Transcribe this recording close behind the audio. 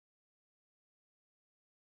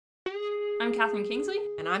I'm Catherine Kingsley.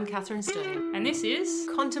 And I'm Catherine Stern. And this is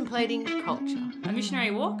Contemplating Culture, a missionary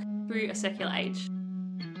walk through a secular age.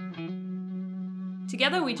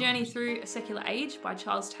 Together we journey through A Secular Age by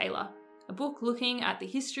Charles Taylor, a book looking at the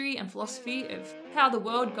history and philosophy of how the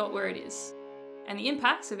world got where it is, and the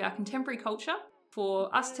impacts of our contemporary culture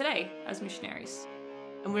for us today as missionaries.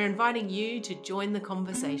 And we're inviting you to join the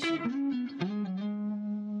conversation.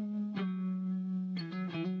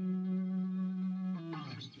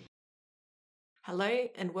 Hello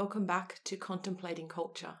and welcome back to Contemplating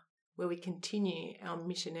Culture, where we continue our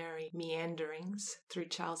missionary meanderings through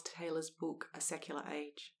Charles Taylor's book, A Secular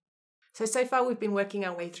Age. So far we've been working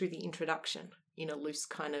our way through the introduction in a loose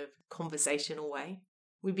kind of conversational way.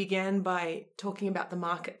 We began by talking about the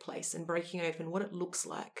marketplace and breaking open what it looks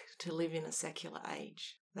like to live in a secular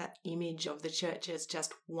age, that image of the church as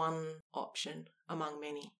just one option among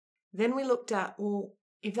many. Then we looked at, well,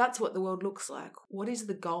 if that's what the world looks like, what is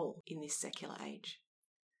the goal in this secular age?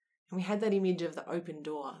 And we had that image of the open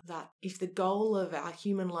door, that if the goal of our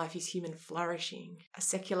human life is human flourishing, a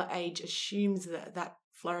secular age assumes that that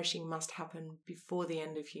flourishing must happen before the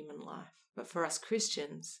end of human life. But for us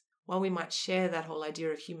Christians, while we might share that whole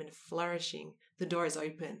idea of human flourishing, the door is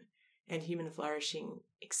open and human flourishing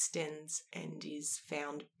extends and is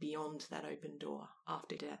found beyond that open door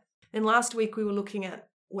after death. Then last week we were looking at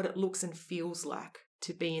what it looks and feels like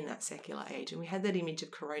to be in that secular age. And we had that image of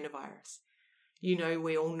coronavirus. You know,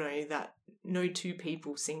 we all know that no two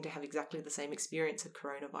people seem to have exactly the same experience of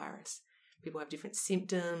coronavirus. People have different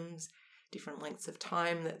symptoms, different lengths of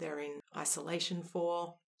time that they're in isolation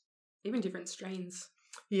for. Even different strains.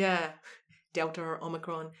 Yeah, Delta or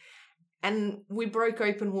Omicron. And we broke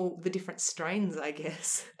open, well, the different strains, I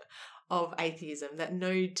guess, of atheism, that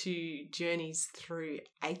no two journeys through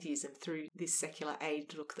atheism, through this secular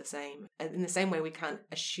age, look the same. And in the same way, we can't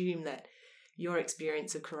assume that your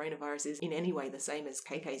experience of coronavirus is in any way the same as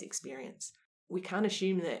KK's experience. We can't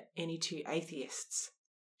assume that any two atheists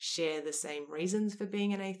share the same reasons for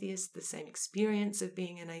being an atheist, the same experience of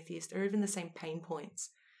being an atheist, or even the same pain points,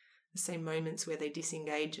 the same moments where they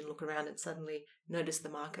disengage and look around and suddenly notice the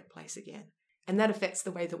marketplace again. And that affects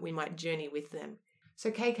the way that we might journey with them. So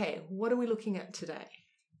KK, what are we looking at today?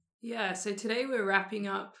 Yeah, so today we're wrapping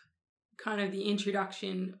up kind of the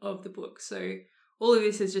introduction of the book. So all of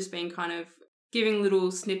this has just been kind of giving little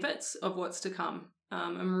snippets of what's to come.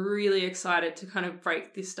 I'm really excited to kind of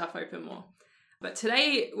break this stuff open more. But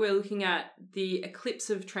today we're looking at the Eclipse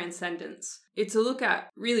of Transcendence. It's a look at,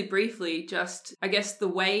 really briefly, just, I guess, the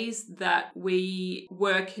ways that we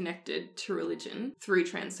were connected to religion through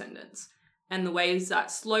transcendence, and the ways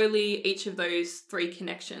that slowly each of those three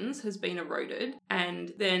connections has been eroded.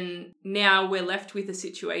 And then now we're left with a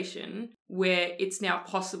situation where it's now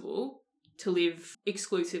possible to live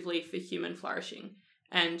exclusively for human flourishing.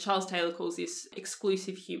 And Charles Taylor calls this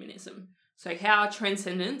exclusive humanism. So how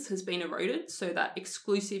transcendence has been eroded so that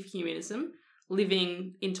exclusive humanism,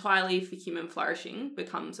 living entirely for human flourishing,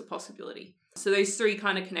 becomes a possibility. So those three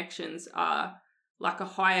kind of connections are like a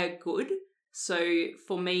higher good. So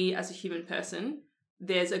for me as a human person,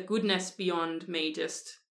 there's a goodness beyond me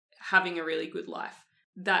just having a really good life.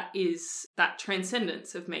 That is that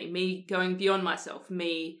transcendence of me going beyond myself,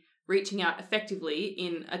 me reaching out effectively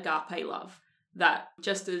in agape love. That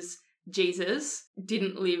just as Jesus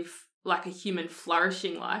didn't live like a human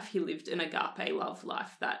flourishing life, he lived an agape love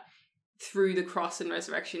life, that through the cross and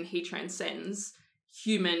resurrection, he transcends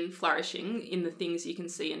human flourishing in the things you can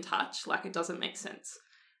see and touch. Like, it doesn't make sense.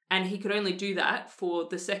 And he could only do that for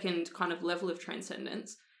the second kind of level of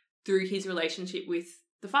transcendence through his relationship with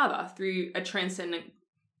the Father, through a transcendent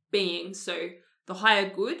being. So the higher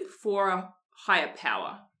good for a higher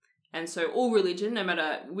power. And so all religion, no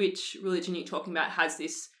matter which religion you're talking about, has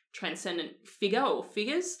this transcendent figure or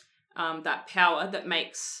figures, that power that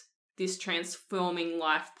makes this transforming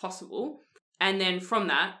life possible. And then from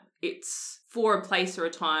that, it's for a place or a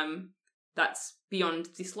time that's beyond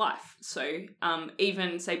this life. So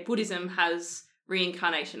even, say, Buddhism has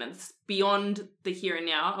reincarnation, and it's beyond the here and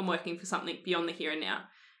now. I'm working for something beyond the here and now.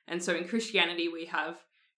 And so in Christianity, we have,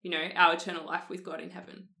 our eternal life with God in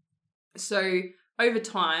heaven. So over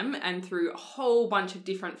time and through a whole bunch of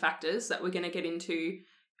different factors that we're going to get into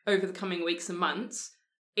over the coming weeks and months,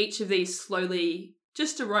 each of these slowly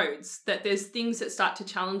just erodes, that there's things that start to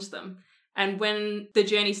challenge them. And when the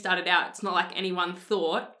journey started out, it's not like anyone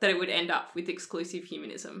thought that it would end up with exclusive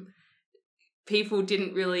humanism. People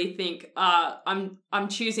didn't really think, I'm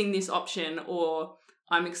choosing this option, or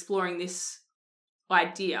I'm exploring this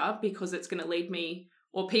idea because it's going to lead me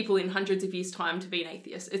or people in hundreds of years' time to be an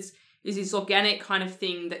atheist. It's this organic kind of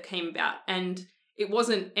thing that came about, and it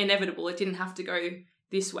wasn't inevitable. It didn't have to go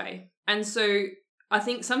this way. And so I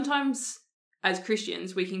think sometimes as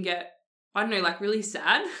Christians, we can get, I don't know, like really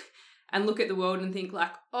sad and look at the world and think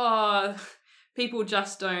like, oh, people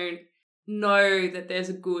just don't know that there's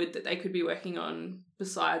a good that they could be working on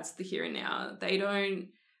besides the here and now. They don't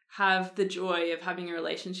have the joy of having a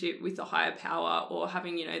relationship with a higher power or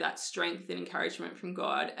having, you know, that strength and encouragement from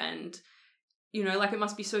God. And, you know, like it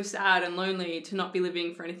must be so sad and lonely to not be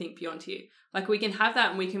living for anything beyond here. Like we can have that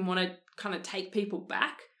and we can want to kind of take people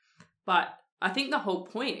back. But I think the whole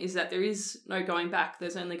point is that there is no going back.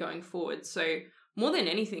 There's only going forward. So more than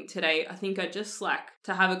anything today, I think I'd just like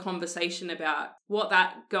to have a conversation about what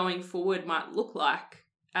that going forward might look like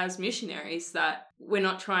as missionaries, that we're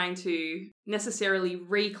not trying to necessarily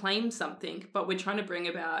reclaim something, but we're trying to bring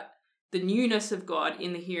about the newness of God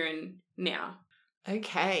in the here and now.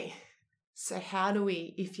 Okay. So how do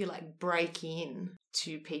we, if you like, break in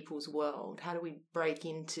to people's world? How do we break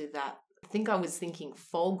into that? I think I was thinking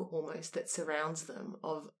fog almost that surrounds them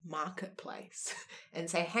of marketplace and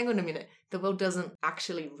say, hang on a minute, the world doesn't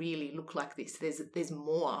actually really look like this. There's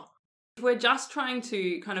more. We're just trying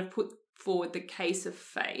to kind of put forward the case of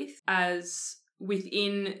faith as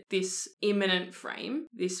within this imminent frame,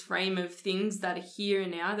 this frame of things that are here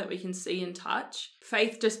and now that we can see and touch.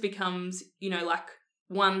 Faith just becomes, you know, like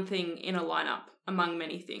one thing in a lineup among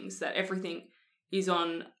many things, that everything is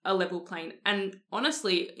on a level plane. And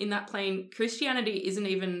honestly, in that plane, Christianity isn't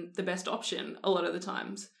even the best option a lot of the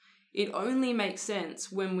times. It only makes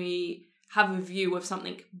sense when we have a view of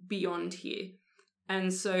something beyond here.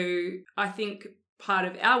 And so I think part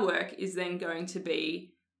of our work is then going to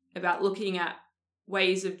be about looking at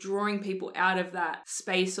ways of drawing people out of that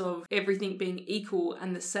space of everything being equal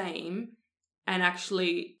and the same, and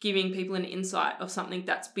actually giving people an insight of something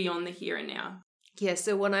that's beyond the here and now. Yeah,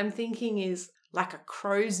 so what I'm thinking is like a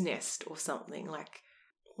crow's nest or something, like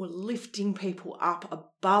we're lifting people up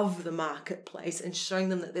above the marketplace and showing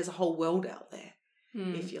them that there's a whole world out there,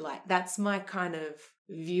 if you like. That's my kind of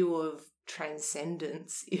view of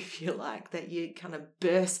transcendence, if you like, that you kind of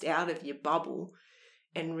burst out of your bubble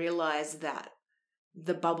and realize that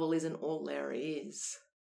the bubble isn't all there is.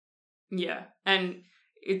 Yeah, and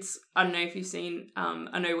it's, I don't know if you've seen,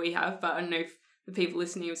 I know we have, but I don't know if the people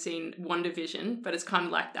listening have seen WandaVision, but it's kind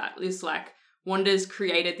of like that. It's like Wanda's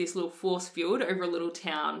created this little force field over a little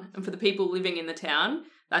town, and for the people living in the town,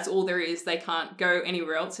 that's all there is. They can't go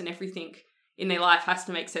anywhere else, and everything in their life has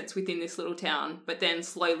to make sense within this little town. But then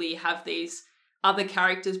slowly you have these other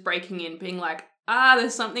characters breaking in, being like,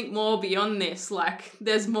 there's something more beyond this. Like,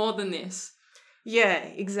 there's more than this. Yeah,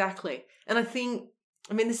 exactly. And I think,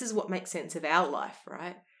 I mean, this is what makes sense of our life,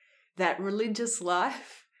 right? That religious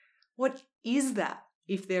life, what is that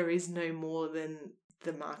if there is no more than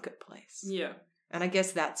the marketplace? Yeah. And I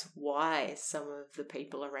guess that's why some of the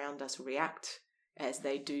people around us react as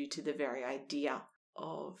they do to the very idea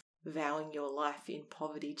of vowing your life in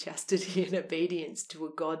poverty, chastity, and obedience to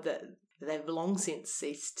a God that they've long since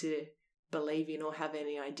ceased to believe in or have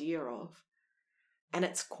any idea of. And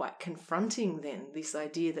it's quite confronting then, this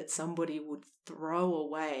idea that somebody would throw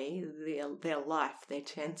away their life, their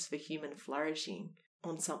chance for human flourishing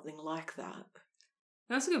on something like that.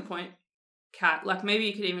 That's a good point, Kat. Like maybe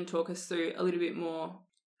you could even talk us through a little bit more,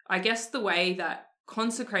 I guess, the way that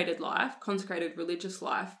consecrated life, consecrated religious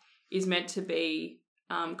life, is meant to be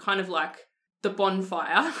kind of like the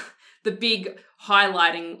bonfire, the big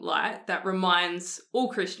highlighting light that reminds all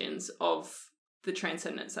Christians of the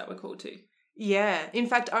transcendence that we're called to. Yeah. In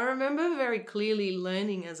fact, I remember very clearly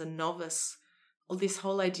learning as a novice this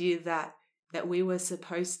whole idea that we're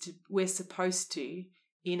supposed to,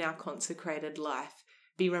 in our consecrated life,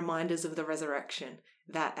 be reminders of the resurrection,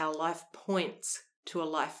 that our life points to a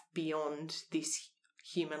life beyond this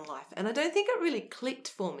human life. And I don't think it really clicked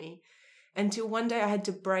for me until one day I had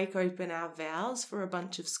to break open our vows for a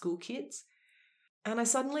bunch of school kids. And I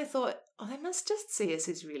suddenly thought, they must just see us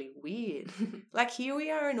as really weird. Like here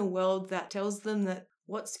we are in a world that tells them that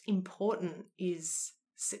what's important is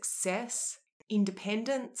success,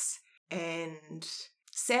 independence, and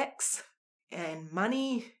sex, and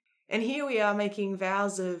money. And here we are making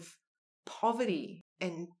vows of poverty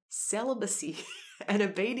and celibacy and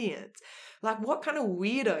obedience. Like what kind of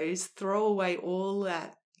weirdos throw away all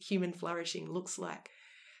that human flourishing looks like?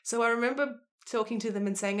 So I remember talking to them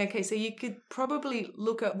and saying, okay, so you could probably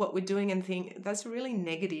look at what we're doing and think, that's a really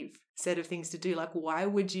negative set of things to do. Like, why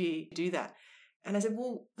would you do that? And I said,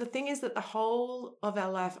 well, the thing is that the whole of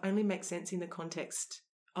our life only makes sense in the context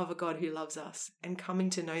of a God who loves us and coming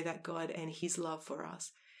to know that God and his love for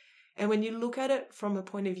us. And when you look at it from a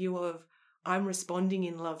point of view of, I'm responding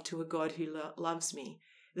in love to a God who loves me,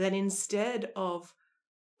 then instead of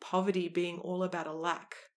poverty being all about a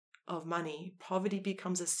lack of money, poverty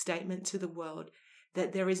becomes a statement to the world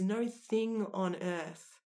that there is no thing on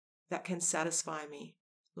earth that can satisfy me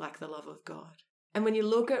like the love of God. And when you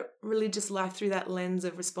look at religious life through that lens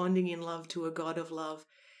of responding in love to a God of love,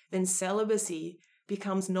 then celibacy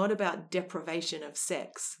becomes not about deprivation of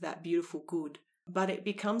sex, that beautiful good, but it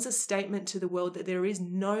becomes a statement to the world that there is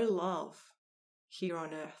no love here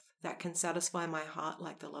on earth that can satisfy my heart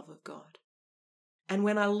like the love of God. And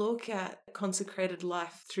when I look at consecrated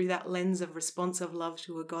life through that lens of responsive love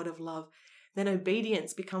to a God of love, then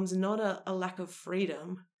obedience becomes not a lack of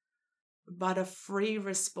freedom, but a free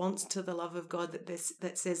response to the love of God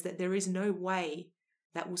that says that there is no way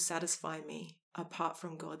that will satisfy me apart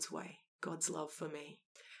from God's way, God's love for me.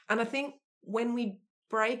 And I think when we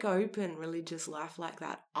break open religious life like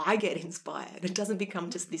that, I get inspired. It doesn't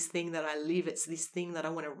become just this thing that I live, it's this thing that I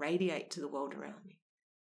want to radiate to the world around me.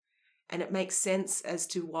 And it makes sense as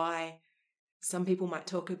to why some people might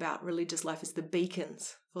talk about religious life as the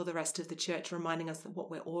beacons for the rest of the church, reminding us that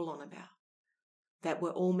what we're all on about. That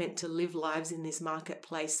we're all meant to live lives in this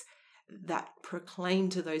marketplace that proclaim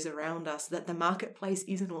to those around us that the marketplace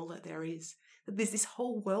isn't all that there is. That there's this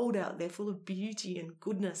whole world out there full of beauty and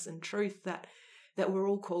goodness and truth that we're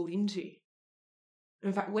all called into.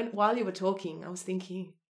 In fact, while you were talking, I was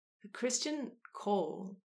thinking, the Christian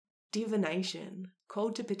call, divination,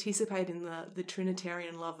 called to participate in the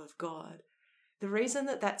Trinitarian love of God. The reason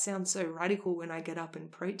that sounds so radical when I get up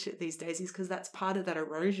and preach it these days is because that's part of that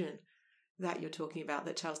erosion that you're talking about,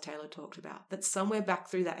 that Charles Taylor talked about, that somewhere back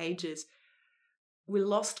through the ages, we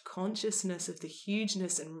lost consciousness of the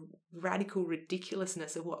hugeness and radical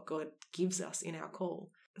ridiculousness of what God gives us in our call.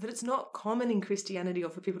 That it's not common in Christianity or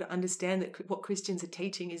for people to understand that what Christians are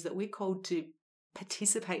teaching is that we're called to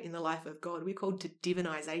participate in the life of God. We're called to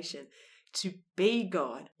divinization, to be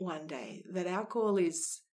God one day. That our call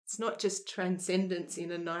is, it's not just transcendence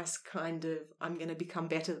in a nice kind of, I'm going to become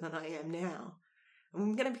better than I am now.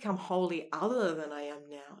 I'm going to become wholly other than I am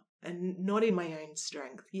now, and not in my own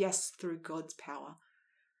strength. Yes, through God's power.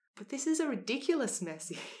 But this is a ridiculous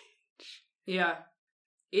message. Yeah.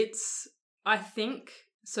 I think,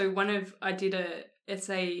 I did a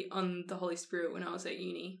essay on the Holy Spirit when I was at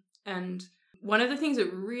uni, and one of the things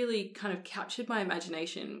that really kind of captured my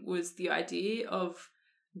imagination was the idea of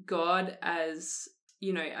God as,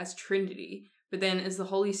 as Trinity, but then as the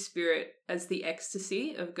Holy Spirit as the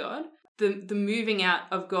ecstasy of God. The moving out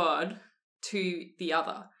of God to the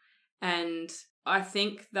other. And I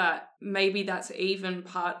think that maybe that's even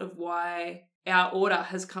part of why our order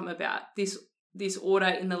has come about. This order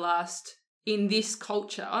in this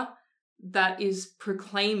culture that is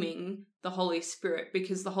proclaiming the Holy Spirit,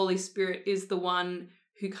 because the Holy Spirit is the one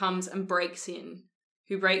who comes and breaks in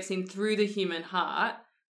through the human heart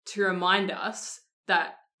to remind us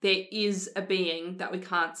that there is a being that we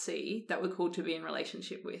can't see that we're called to be in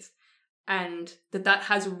relationship with. And that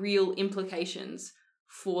has real implications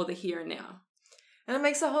for the here and now. And it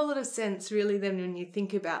makes a whole lot of sense, really, then when you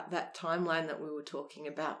think about that timeline that we were talking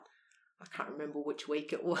about. I can't remember which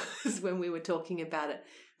week it was when we were talking about it.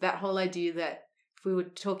 That whole idea that if we were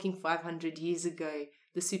talking 500 years ago,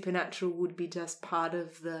 the supernatural would be just part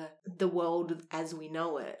of the world as we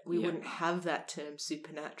know it. We wouldn't have that term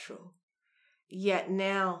supernatural. Yet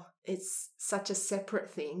now it's such a separate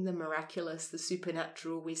thing, the miraculous, the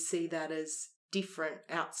supernatural. We see that as different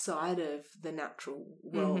outside of the natural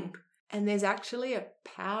world. Mm-hmm. And there's actually a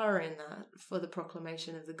power in that for the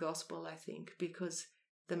proclamation of the gospel, I think, because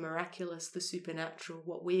the miraculous, the supernatural,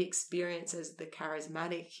 what we experience as the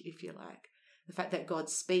charismatic, if you like, the fact that God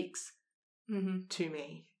speaks to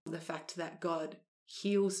me, the fact that God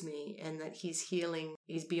heals me and that his healing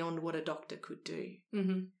is beyond what a doctor could do.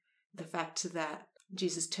 Mm-hmm. The fact that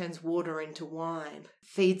Jesus turns water into wine,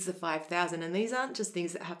 feeds the 5,000. And these aren't just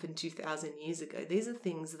things that happened 2,000 years ago. These are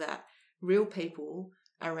things that real people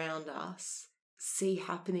around us see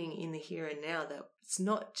happening in the here and now. That it's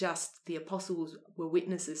not just the apostles were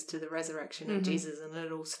witnesses to the resurrection of Jesus and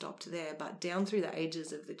it all stopped there, but down through the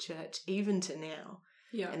ages of the church, even to now.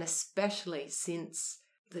 Yeah. And especially since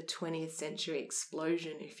the 20th century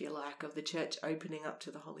explosion, if you like, of the church opening up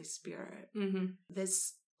to the Holy Spirit. Mm-hmm.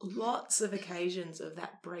 There's lots of occasions of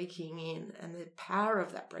that breaking in, and the power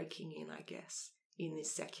of that breaking in, I guess, in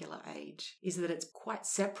this secular age is that it's quite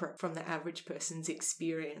separate from the average person's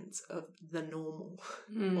experience of the normal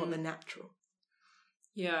or the natural.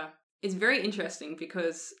 Yeah. It's very interesting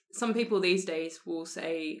because some people these days will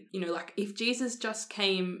say, like, if Jesus just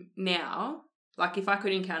came now, like if I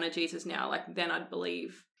could encounter Jesus now, like then I'd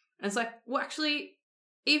believe. And it's like, well, actually,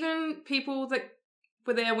 even people that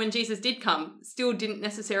were there when Jesus did come still didn't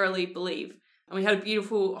necessarily believe. And we had a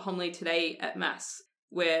beautiful homily today at Mass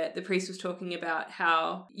where the priest was talking about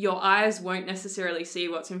how your eyes won't necessarily see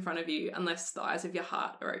what's in front of you unless the eyes of your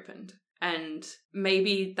heart are opened. And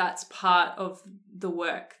maybe that's part of the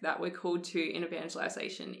work that we're called to in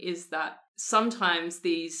evangelization, is that sometimes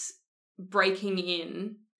these breaking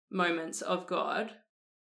in moments of God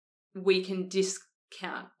we can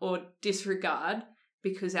discount or disregard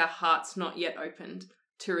because our heart's not yet opened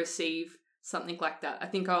to receive something like that. I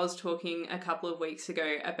think I was talking a couple of weeks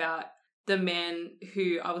ago about the man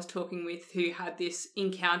who I was talking with who had this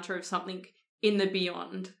encounter of something in the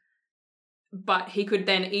beyond, but he could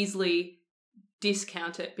then easily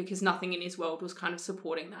discount it because nothing in his world was kind of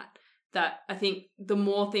supporting that. That I think the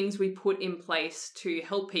more things we put in place to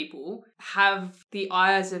help people have the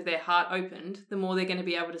eyes of their heart opened, the more they're going to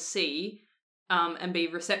be able to see and be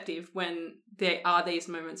receptive when there are these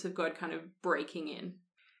moments of God kind of breaking in.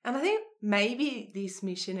 And I think maybe this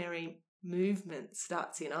missionary movement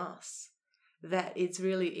starts in us, that it's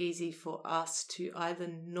really easy for us to either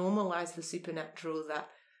normalize the supernatural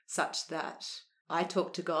such that I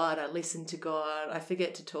talk to God, I listen to God, I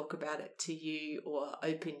forget to talk about it to you or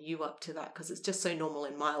open you up to that because it's just so normal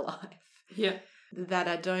in my life. Yeah.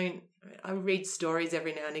 That I read stories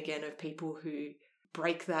every now and again of people who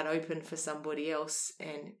break that open for somebody else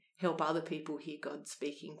and help other people hear God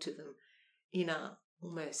speaking to them in a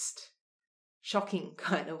almost shocking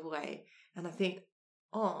kind of way. And I think,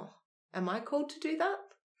 oh, am I called to do that?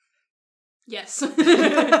 Yes. And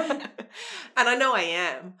I know I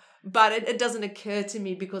am, but it doesn't occur to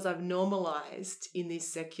me because I've normalized in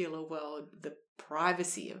this secular world the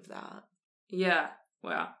privacy of that. Yeah.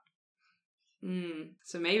 Wow.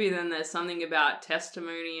 So maybe then there's something about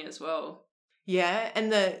testimony as well. Yeah,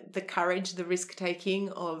 and the courage, the risk-taking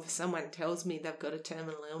of someone tells me they've got a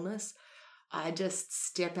terminal illness, I just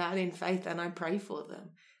step out in faith and I pray for them.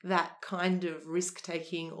 That kind of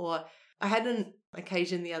risk-taking. Or I had an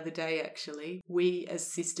occasion the other day, actually. We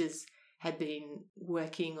as sisters had been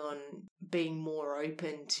working on being more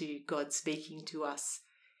open to God speaking to us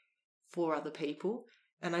for other people.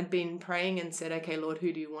 And I'd been praying and said, okay, Lord,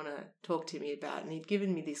 who do you want to talk to me about? And he'd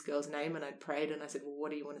given me this girl's name and I'd prayed and I said, well,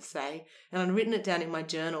 what do you want to say? And I'd written it down in my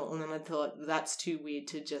journal and then I thought, that's too weird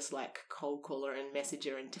to just like cold call her and message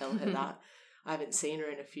her and tell her that. I haven't seen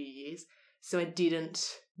her in a few years. So I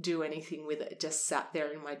didn't do anything with it. It just sat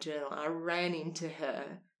there in my journal. I ran into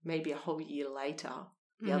her maybe a whole year later,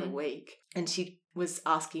 the other week, and she was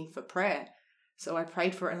asking for prayer. So I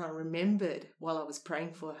prayed for her and I remembered while I was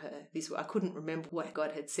praying for her this. I couldn't remember what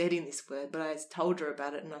God had said in this word, but I told her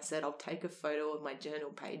about it and I said, I'll take a photo of my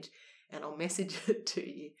journal page and I'll message it to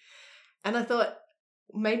you. And I thought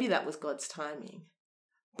maybe that was God's timing,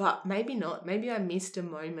 but maybe not. Maybe I missed a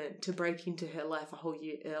moment to break into her life a whole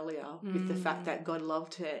year earlier with the fact that God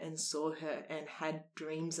loved her and saw her and had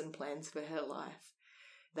dreams and plans for her life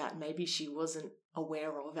that maybe she wasn't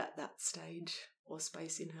aware of at that stage or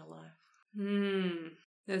space in her life.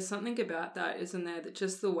 There's something about that, isn't there? That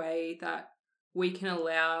just the way that we can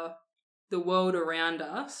allow the world around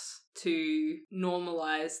us to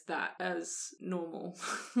normalize that as normal.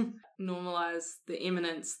 Normalize the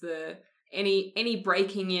imminence, any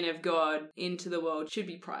breaking in of God into the world should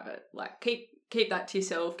be private. Like keep that to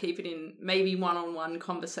yourself, keep it in maybe one-on-one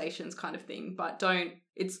conversations kind of thing, but don't,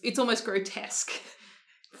 it's almost grotesque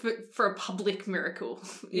for a public miracle,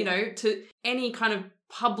 you know, to any kind of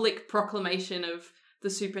public proclamation of the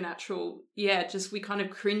supernatural. Yeah, just we kind of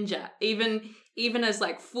cringe at. Even as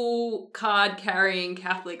like full card carrying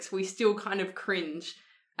Catholics, we still kind of cringe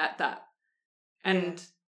at that. And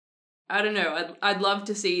I don't know, I'd love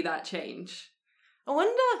to see that change.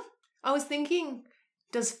 I was thinking,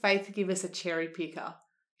 does faith give us a cherry picker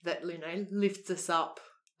that, you know, lifts us up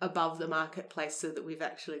above the marketplace so that we've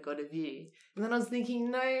actually got a view? And then I was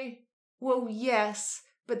thinking, no, well, yes,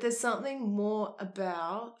 but there's something more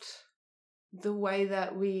about the way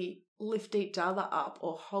that we lift each other up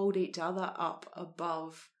or hold each other up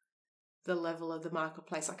above the level of the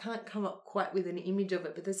marketplace. I can't come up quite with an image of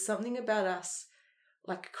it, but there's something about us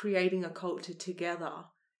like creating a culture together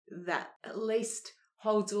that at least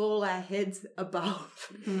holds all our heads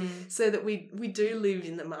above so that we do live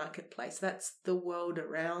in the marketplace. That's the world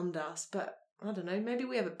around us. But I don't know, maybe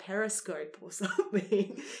we have a periscope or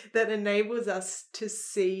something that enables us to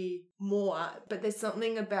see more. But there's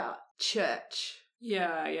something about church.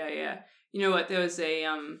 Yeah. You know what? There was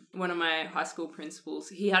one of my high school principals.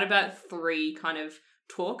 He had about 3 kind of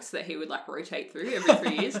talks that he would like rotate through every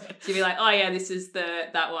 3 years. So he'd be like, oh yeah, this is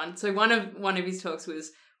that one. So one of his talks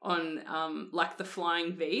was on like the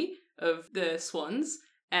flying V of the swans,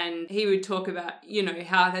 and he would talk about, you know,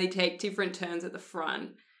 how they take different turns at the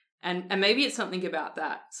front And maybe it's something about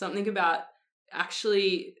that, something about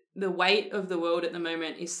actually the weight of the world at the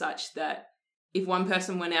moment is such that if one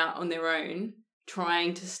person went out on their own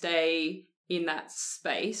trying to stay in that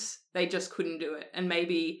space, they just couldn't do it. And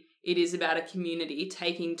maybe it is about a community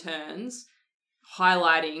taking turns,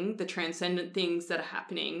 highlighting the transcendent things that are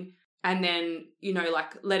happening, and then, you know,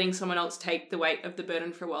 like letting someone else take the weight of the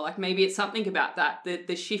burden for a while. Like maybe it's something about that,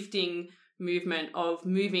 the shifting movement of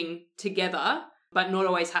moving together, but not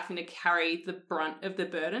always having to carry the brunt of the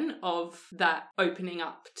burden of that opening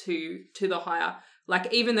up to the higher.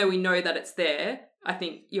 Like, even though we know that it's there, I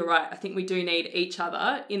think you're right. I think we do need each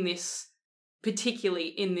other in this, particularly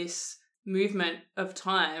in this movement of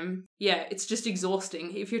time. Yeah, it's just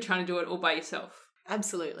exhausting if you're trying to do it all by yourself.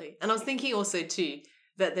 Absolutely. And I was thinking also too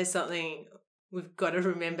that there's something we've got to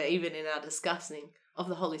remember even in our discussing of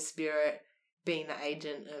the Holy Spirit being the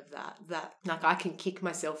agent of that like I can kick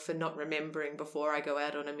myself for not remembering before I go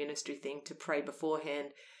out on a ministry thing to pray beforehand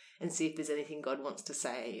and see if there's anything God wants to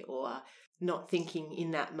say, or not thinking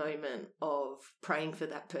in that moment of praying for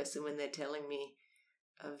that person when they're telling me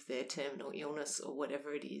of their terminal illness or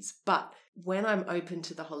whatever it is. But when I'm open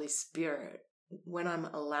to the Holy Spirit, when I'm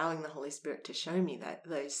allowing the Holy Spirit to show me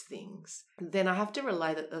those things, then I have to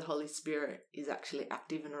rely that the Holy Spirit is actually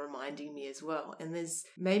active and reminding me as well. And there's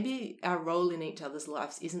maybe our role in each other's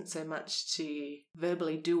lives isn't so much to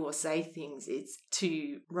verbally do or say things, it's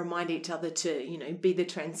to remind each other to, you know, be the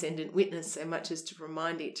transcendent witness, so much as to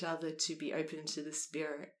remind each other to be open to the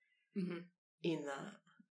Spirit in that.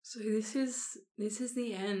 So this is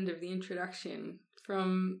the end of the introduction.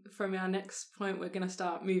 From our next point, we're going to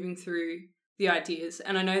start moving through the ideas.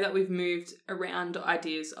 And I know that we've moved around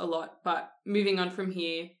ideas a lot, but moving on from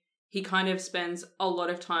here, he kind of spends a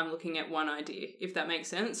lot of time looking at one idea, if that makes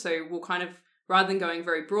sense. So we'll kind of, rather than going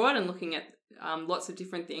very broad and looking at lots of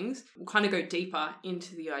different things, we'll kind of go deeper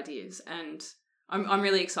into the ideas. And I'm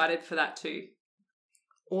really excited for that too.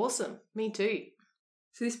 Awesome. Me too.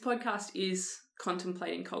 So this podcast is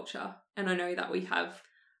contemplating culture. And I know that we have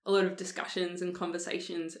a lot of discussions and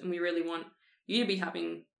conversations, and we really want you to be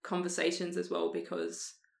having conversations as well,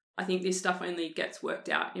 because I think this stuff only gets worked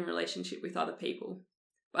out in relationship with other people.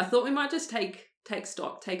 But I thought we might just take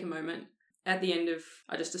stock, take a moment at the end of,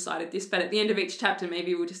 I just decided this, but at the end of each chapter,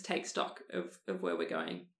 maybe we'll just take stock of where we're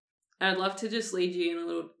going. And I'd love to just lead you in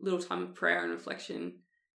a little time of prayer and reflection,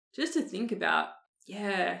 just to think about,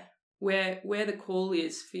 where the call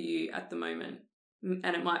is for you at the moment.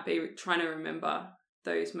 And it might be trying to remember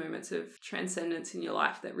those moments of transcendence in your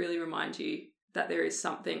life that really remind you that there is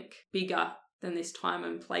something bigger than this time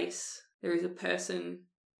and place. There is a person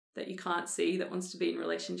that you can't see that wants to be in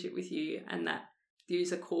relationship with you, and that there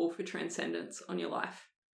is a call for transcendence on your life.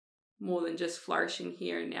 More than just flourishing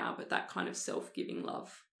here and now, but that kind of self-giving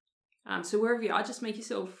love. So wherever you are, just make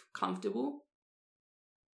yourself comfortable.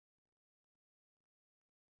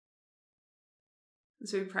 And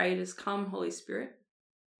so we pray, just come, Holy Spirit.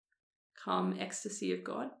 Come, ecstasy of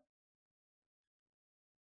God.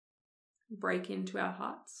 Break into our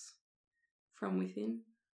hearts from within.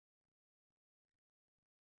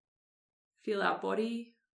 Feel our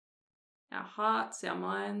body, our hearts, our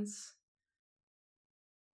minds.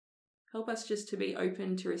 Help us just to be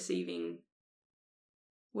open to receiving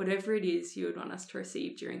whatever it is you would want us to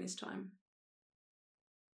receive during this time.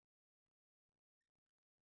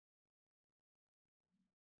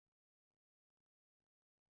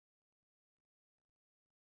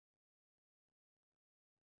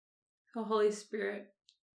 Oh, Holy Spirit,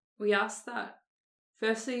 we ask that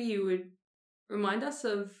firstly you would remind us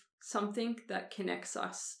of something that connects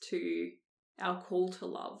us to our call to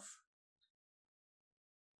love,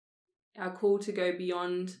 our call to go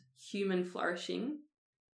beyond human flourishing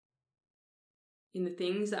in the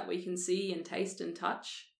things that we can see and taste and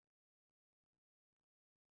touch,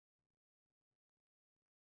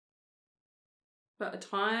 but a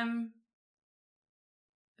time,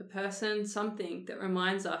 a person, something that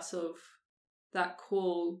reminds us of that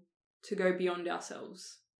call to go beyond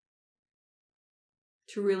ourselves,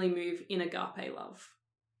 to really move in agape love.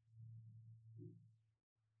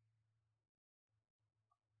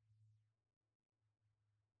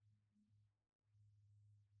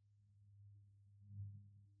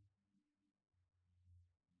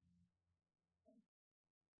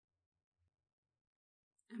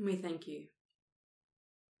 And we thank you.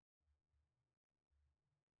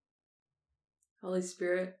 Holy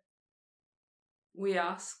Spirit, we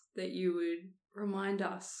ask that you would remind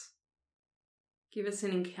us, give us an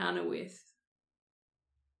encounter with.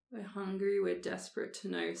 We're hungry, we're desperate to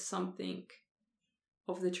know something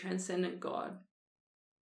of the transcendent God.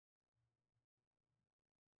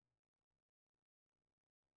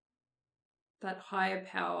 that higher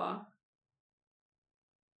power,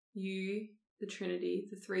 you, the Trinity,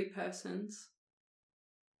 the three persons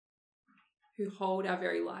who hold our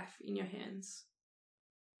very life in your hands.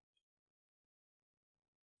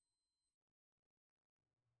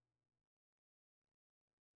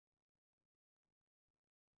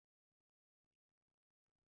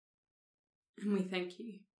 And we thank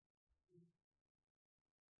you.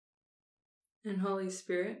 And Holy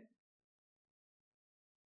Spirit,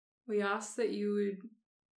 we ask that you would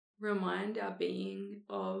remind our being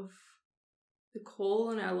of the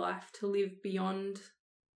call in our life to live beyond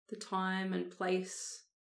the time and place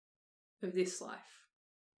of this life.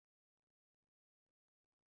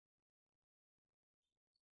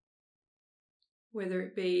 Whether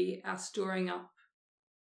it be our storing up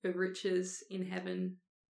of riches in heaven,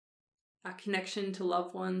 our connection to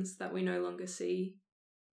loved ones that we no longer see,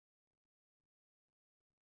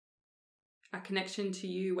 our connection to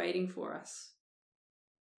you waiting for us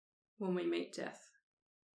when we meet death.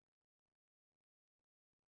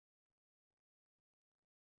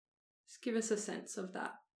 Just give us a sense of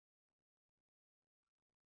that.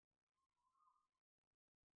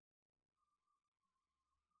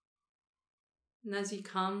 And as you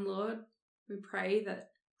come, Lord, we pray that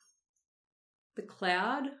the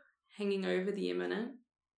cloud hanging over the imminent,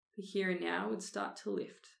 the here and now, would start to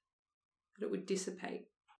lift, that it would dissipate,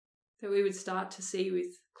 that we would start to see with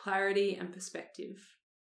clarity and perspective.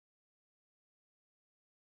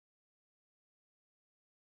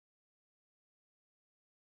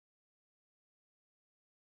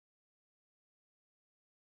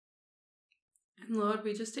 And Lord,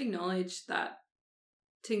 we just acknowledge that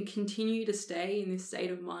to continue to stay in this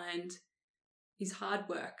state of mind is hard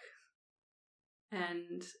work.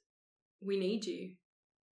 And we need you.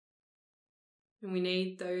 And we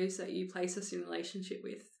need those that you place us in relationship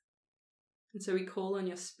with. And so we call on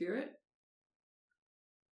your Spirit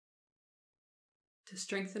to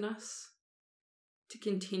strengthen us, to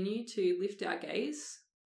continue to lift our gaze,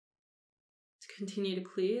 to continue to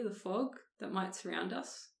clear the fog that might surround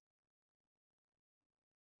us.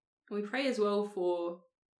 And we pray as well for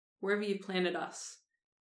wherever you've planted us,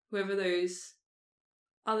 whoever those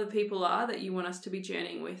other people are that you want us to be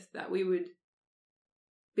journeying with, that we would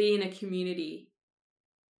be in a community,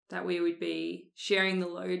 that we would be sharing the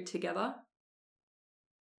load together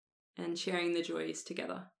and sharing the joys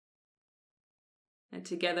together. And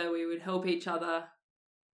together we would help each other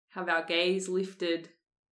have our gaze lifted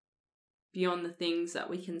beyond the things that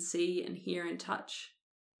we can see and hear and touch,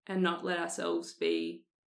 and not let ourselves be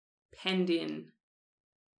penned in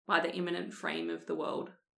by the imminent frame of the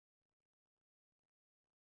world.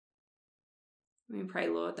 We pray,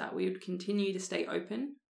 Lord, that we would continue to stay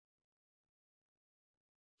open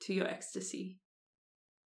to your ecstasy,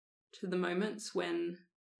 to the moments when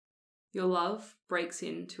your love breaks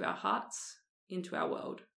into our hearts, into our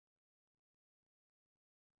world.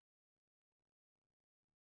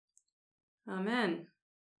 Amen.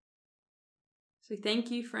 So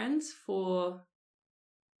thank you, friends, for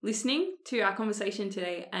listening to our conversation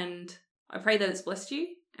today, and I pray that it's blessed you,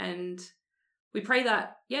 and we pray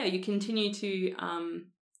that you continue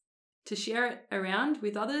to share it around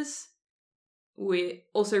with others. We're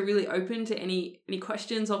also really open to any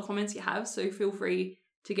questions or comments you have, so feel free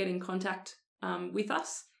to get in contact with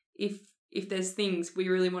us if there's things we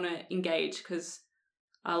really want to engage, because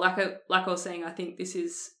like I was saying, I think this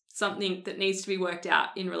is something that needs to be worked out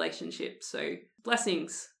in relationships. So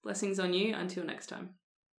blessings on you until next time.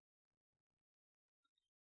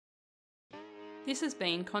 This has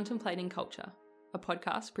been Contemplating Culture, a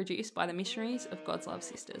podcast produced by the Missionaries of God's Love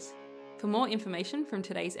Sisters. For more information from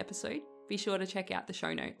today's episode, be sure to check out the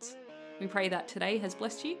show notes. We pray that today has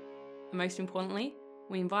blessed you, and most importantly,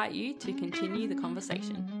 we invite you to continue the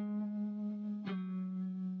conversation.